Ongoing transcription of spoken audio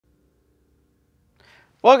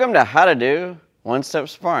Welcome to How to Do One Step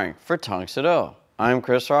Sparring for Tang Soo Do. I'm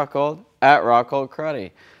Chris Rockhold at Rockhold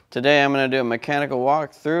Karate. Today I'm going to do a mechanical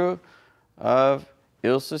walkthrough of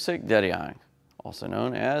Ilsusik Deryang, also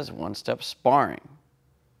known as One Step Sparring.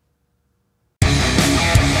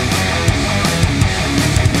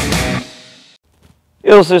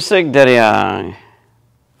 Ilsusik Deryang,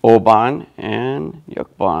 Oban and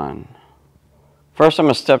Yukban. First I'm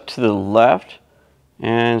going to step to the left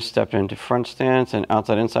and step into front stance and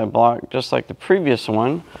outside inside block just like the previous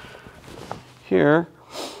one here.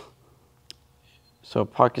 So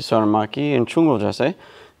Paki Sonomaki and Chungul Jase.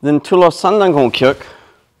 Then Tulo Sandan Gongkyuk,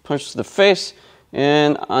 punch to the face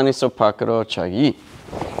and Aniso Pakuro Chagi.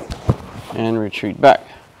 And retreat back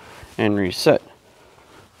and reset.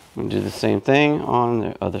 We'll do the same thing on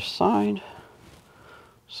the other side.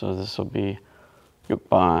 So this will be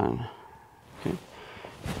Yukban. Okay.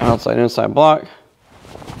 Outside inside block.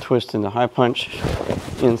 Twist into high punch,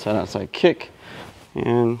 inside outside kick,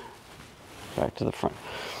 and back to the front.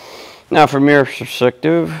 Now for mirror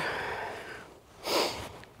perspective, I'm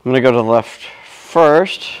going to go to the left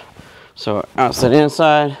first. So outside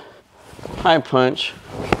inside, high punch,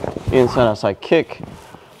 inside outside kick,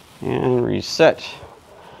 and reset.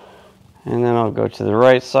 And then I'll go to the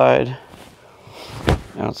right side,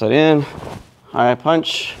 outside in, high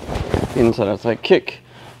punch, inside outside kick,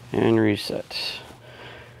 and reset.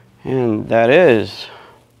 And that is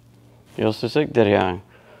Ilsusik Deryang,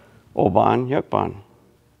 Oban Yukban.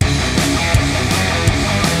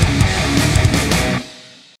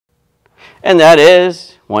 And that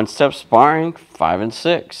is One Step Sparring 5 and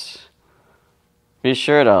 6. Be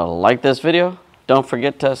sure to like this video. Don't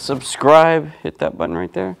forget to subscribe. Hit that button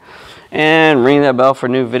right there. And ring that bell for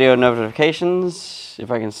new video notifications,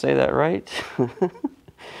 if I can say that right.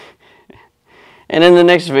 And in the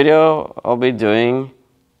next video, I'll be doing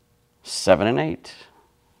 7 and 8.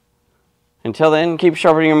 Until then, keep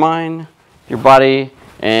sharpening your mind, your body,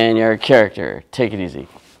 and your character. Take it easy.